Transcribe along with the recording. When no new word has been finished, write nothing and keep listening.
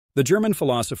The German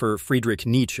philosopher Friedrich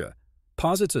Nietzsche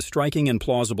posits a striking and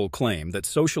plausible claim that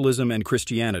socialism and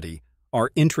Christianity are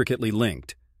intricately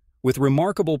linked, with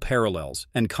remarkable parallels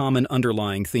and common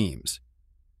underlying themes.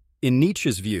 In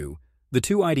Nietzsche's view, the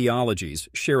two ideologies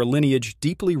share a lineage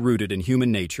deeply rooted in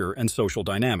human nature and social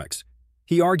dynamics.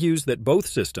 He argues that both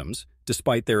systems,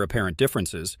 despite their apparent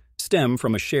differences, stem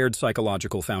from a shared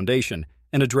psychological foundation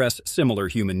and address similar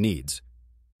human needs.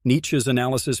 Nietzsche's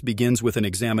analysis begins with an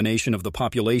examination of the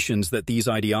populations that these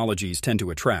ideologies tend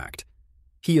to attract.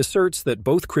 He asserts that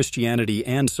both Christianity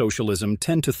and socialism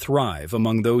tend to thrive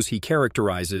among those he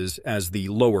characterizes as the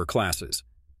lower classes: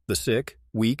 the sick,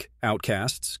 weak,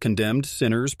 outcasts, condemned,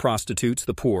 sinners, prostitutes,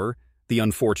 the poor, the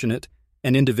unfortunate,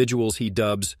 and individuals he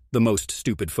dubs the most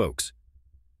stupid folks.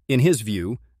 In his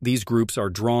view, these groups are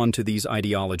drawn to these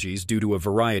ideologies due to a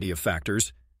variety of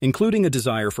factors, including a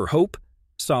desire for hope,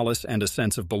 solace, and a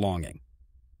sense of belonging.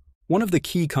 One of the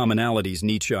key commonalities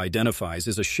Nietzsche identifies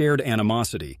is a shared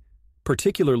animosity,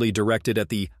 particularly directed at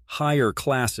the higher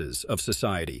classes of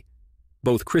society.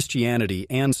 Both Christianity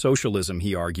and socialism,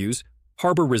 he argues,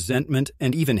 harbor resentment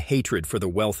and even hatred for the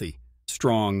wealthy,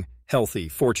 strong, healthy,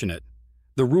 fortunate,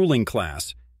 the ruling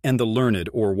class, and the learned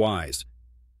or wise.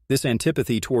 This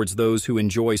antipathy towards those who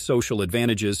enjoy social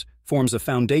advantages forms a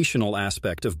foundational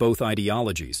aspect of both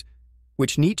ideologies,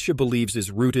 which Nietzsche believes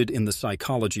is rooted in the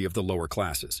psychology of the lower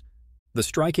classes. The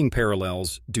striking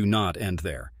parallels do not end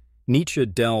there. Nietzsche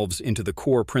delves into the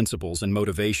core principles and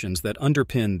motivations that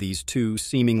underpin these two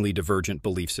seemingly divergent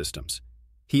belief systems.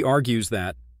 He argues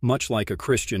that, much like a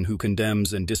Christian who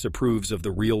condemns and disapproves of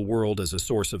the real world as a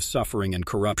source of suffering and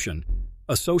corruption,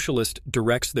 a socialist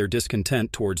directs their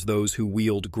discontent towards those who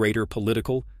wield greater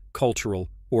political, cultural,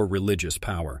 or religious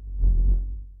power.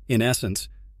 In essence,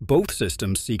 both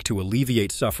systems seek to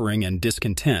alleviate suffering and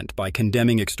discontent by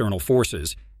condemning external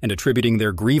forces and attributing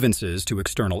their grievances to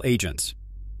external agents.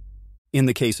 In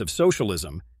the case of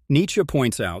socialism, Nietzsche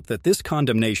points out that this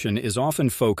condemnation is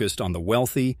often focused on the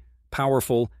wealthy,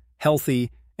 powerful, healthy,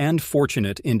 and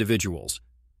fortunate individuals.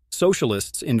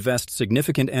 Socialists invest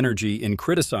significant energy in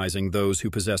criticizing those who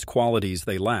possess qualities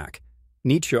they lack.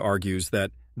 Nietzsche argues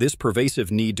that this pervasive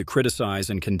need to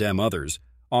criticize and condemn others,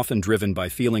 often driven by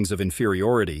feelings of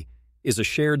inferiority, is a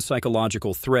shared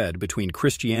psychological thread between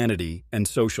Christianity and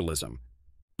socialism.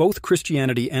 Both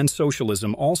Christianity and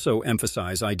socialism also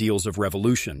emphasize ideals of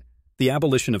revolution, the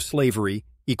abolition of slavery,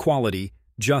 equality,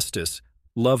 justice,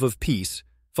 love of peace,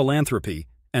 philanthropy,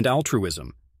 and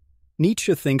altruism.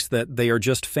 Nietzsche thinks that they are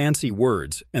just fancy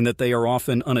words and that they are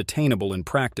often unattainable in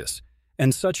practice,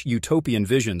 and such utopian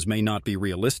visions may not be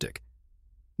realistic.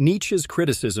 Nietzsche's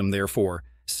criticism, therefore,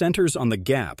 centers on the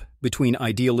gap between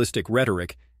idealistic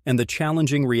rhetoric and the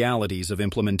challenging realities of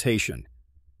implementation.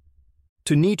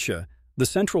 To Nietzsche, the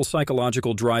central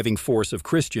psychological driving force of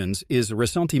Christians is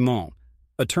ressentiment,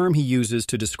 a term he uses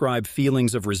to describe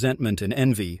feelings of resentment and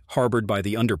envy harbored by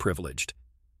the underprivileged.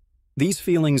 These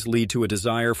feelings lead to a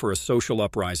desire for a social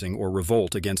uprising or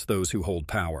revolt against those who hold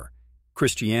power.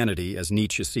 Christianity, as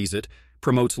Nietzsche sees it,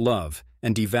 promotes love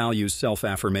and devalues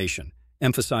self-affirmation,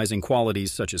 emphasizing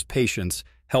qualities such as patience,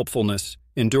 helpfulness,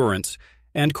 endurance,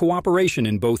 and cooperation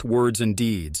in both words and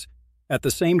deeds. At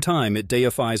the same time, it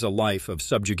deifies a life of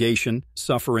subjugation,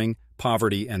 suffering,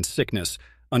 poverty, and sickness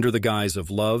under the guise of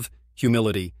love,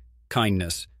 humility,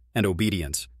 kindness, and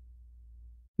obedience.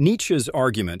 Nietzsche's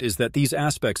argument is that these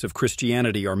aspects of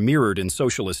Christianity are mirrored in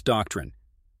socialist doctrine.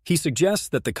 He suggests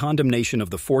that the condemnation of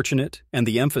the fortunate and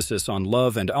the emphasis on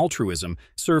love and altruism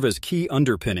serve as key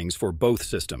underpinnings for both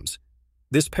systems.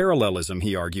 This parallelism,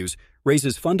 he argues,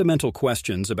 raises fundamental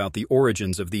questions about the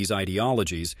origins of these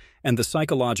ideologies and the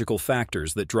psychological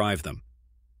factors that drive them.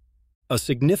 A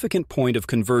significant point of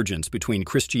convergence between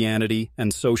Christianity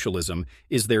and socialism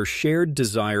is their shared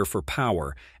desire for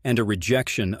power and a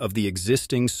rejection of the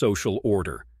existing social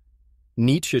order.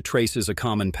 Nietzsche traces a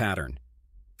common pattern.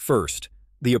 First,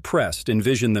 the oppressed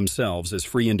envision themselves as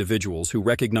free individuals who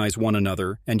recognize one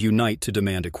another and unite to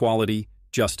demand equality,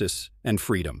 justice, and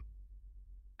freedom.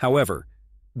 However,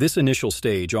 this initial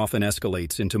stage often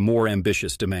escalates into more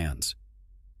ambitious demands.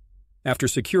 After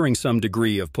securing some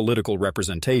degree of political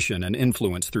representation and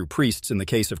influence through priests in the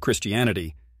case of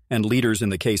Christianity and leaders in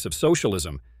the case of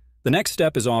socialism, the next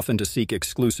step is often to seek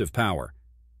exclusive power.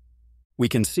 We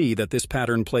can see that this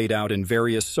pattern played out in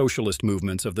various socialist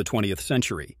movements of the 20th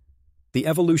century. The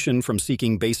evolution from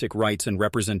seeking basic rights and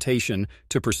representation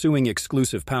to pursuing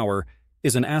exclusive power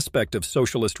is an aspect of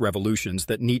socialist revolutions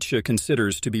that Nietzsche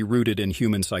considers to be rooted in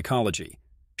human psychology,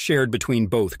 shared between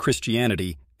both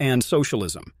Christianity and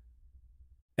socialism.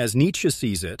 As Nietzsche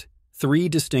sees it, three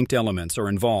distinct elements are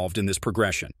involved in this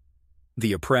progression: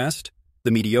 the oppressed,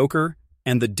 the mediocre,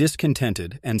 and the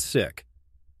discontented and sick.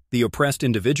 The oppressed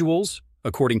individuals,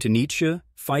 according to Nietzsche,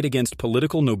 fight against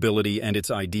political nobility and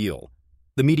its ideal.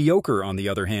 The mediocre, on the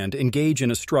other hand, engage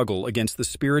in a struggle against the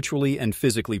spiritually and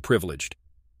physically privileged.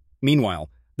 Meanwhile,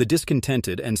 the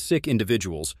discontented and sick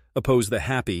individuals oppose the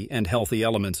happy and healthy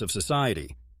elements of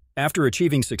society. After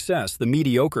achieving success, the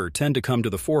mediocre tend to come to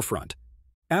the forefront.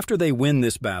 After they win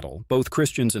this battle, both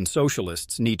Christians and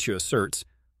socialists, Nietzsche asserts,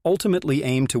 ultimately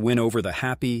aim to win over the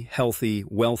happy, healthy,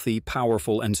 wealthy,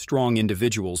 powerful, and strong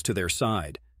individuals to their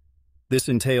side. This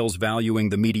entails valuing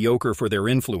the mediocre for their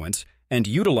influence and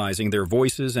utilizing their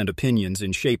voices and opinions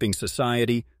in shaping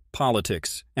society,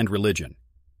 politics, and religion.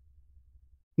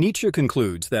 Nietzsche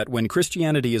concludes that when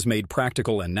Christianity is made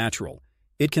practical and natural,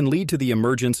 it can lead to the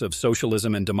emergence of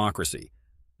socialism and democracy,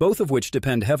 both of which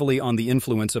depend heavily on the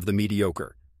influence of the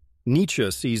mediocre. Nietzsche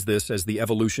sees this as the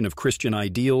evolution of Christian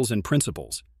ideals and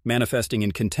principles, manifesting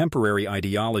in contemporary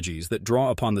ideologies that draw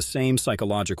upon the same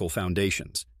psychological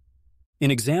foundations.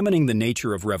 In examining the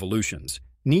nature of revolutions,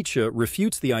 Nietzsche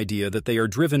refutes the idea that they are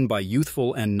driven by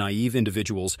youthful and naive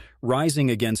individuals rising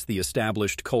against the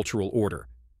established cultural order.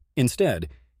 Instead,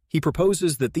 he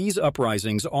proposes that these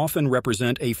uprisings often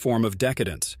represent a form of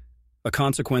decadence, a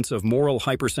consequence of moral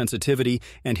hypersensitivity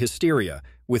and hysteria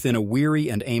within a weary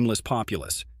and aimless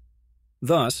populace.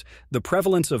 Thus, the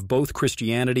prevalence of both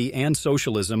Christianity and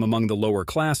socialism among the lower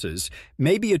classes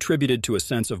may be attributed to a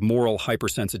sense of moral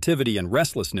hypersensitivity and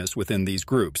restlessness within these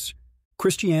groups.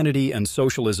 Christianity and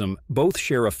socialism both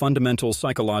share a fundamental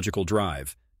psychological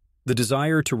drive, the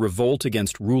desire to revolt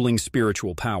against ruling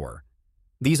spiritual power.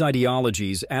 These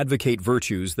ideologies advocate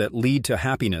virtues that lead to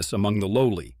happiness among the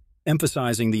lowly,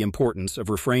 emphasizing the importance of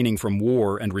refraining from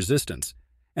war and resistance,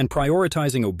 and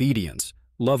prioritizing obedience,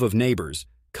 love of neighbors,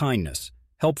 kindness,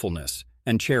 helpfulness,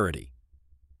 and charity.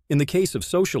 In the case of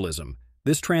socialism,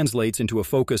 this translates into a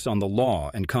focus on the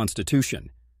law and constitution,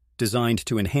 designed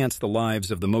to enhance the lives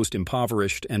of the most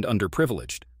impoverished and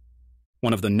underprivileged.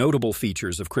 One of the notable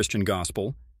features of Christian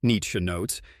gospel, Nietzsche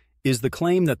notes, is the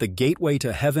claim that the gateway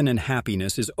to heaven and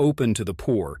happiness is open to the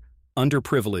poor,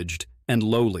 underprivileged, and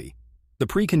lowly. The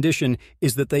precondition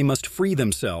is that they must free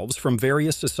themselves from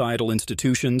various societal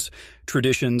institutions,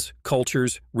 traditions,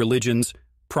 cultures, religions,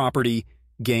 property,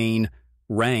 gain,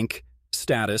 rank,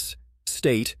 status,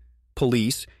 state,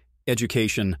 police,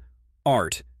 education,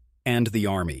 art, and the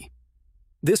army.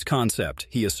 This concept,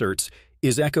 he asserts,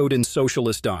 is echoed in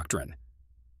socialist doctrine.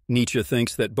 Nietzsche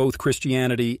thinks that both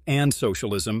Christianity and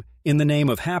socialism, in the name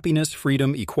of happiness,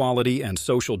 freedom, equality, and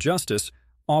social justice,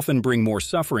 often bring more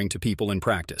suffering to people in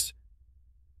practice.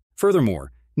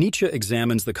 Furthermore, Nietzsche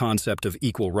examines the concept of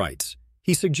equal rights.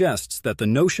 He suggests that the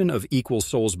notion of equal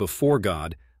souls before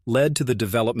God led to the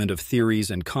development of theories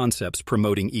and concepts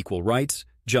promoting equal rights,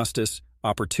 justice,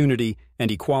 opportunity, and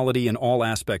equality in all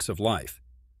aspects of life.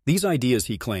 These ideas,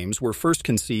 he claims, were first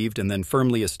conceived and then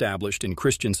firmly established in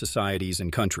Christian societies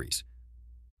and countries.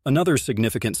 Another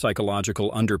significant psychological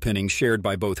underpinning shared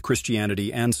by both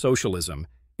Christianity and socialism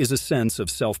is a sense of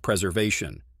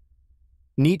self-preservation.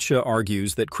 Nietzsche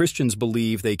argues that Christians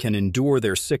believe they can endure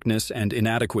their sickness and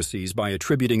inadequacies by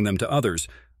attributing them to others,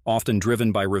 often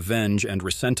driven by revenge and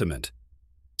resentment.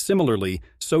 Similarly,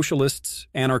 socialists,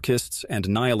 anarchists, and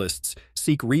nihilists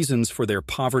seek reasons for their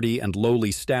poverty and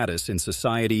lowly status in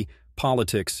society,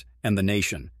 politics, and the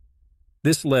nation.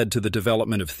 This led to the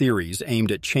development of theories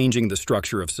aimed at changing the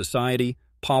structure of society,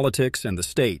 politics, and the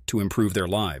state to improve their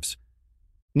lives.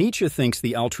 Nietzsche thinks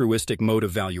the altruistic mode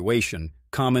of valuation,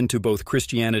 common to both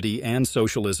Christianity and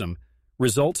socialism,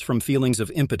 results from feelings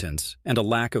of impotence and a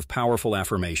lack of powerful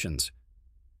affirmations.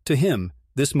 To him,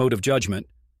 this mode of judgment,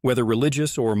 whether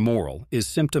religious or moral, is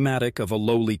symptomatic of a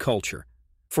lowly culture.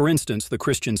 For instance, the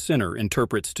Christian sinner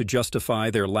interprets to justify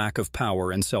their lack of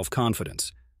power and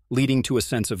self-confidence, leading to a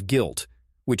sense of guilt,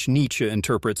 which Nietzsche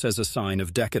interprets as a sign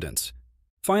of decadence.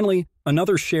 Finally,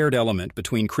 another shared element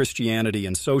between Christianity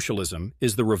and socialism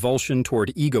is the revulsion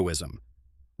toward egoism.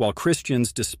 While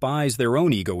Christians despise their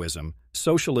own egoism,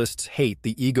 socialists hate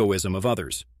the egoism of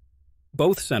others.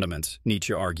 Both sentiments,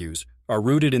 Nietzsche argues, are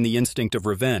rooted in the instinct of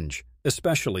revenge,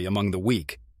 especially among the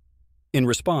weak. In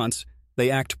response,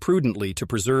 they act prudently to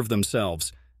preserve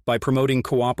themselves by promoting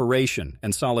cooperation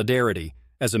and solidarity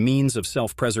as a means of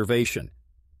self-preservation.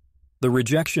 The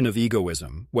rejection of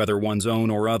egoism, whether one's own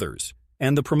or others,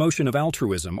 and the promotion of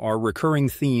altruism are recurring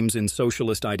themes in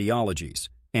socialist ideologies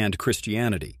and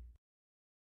Christianity.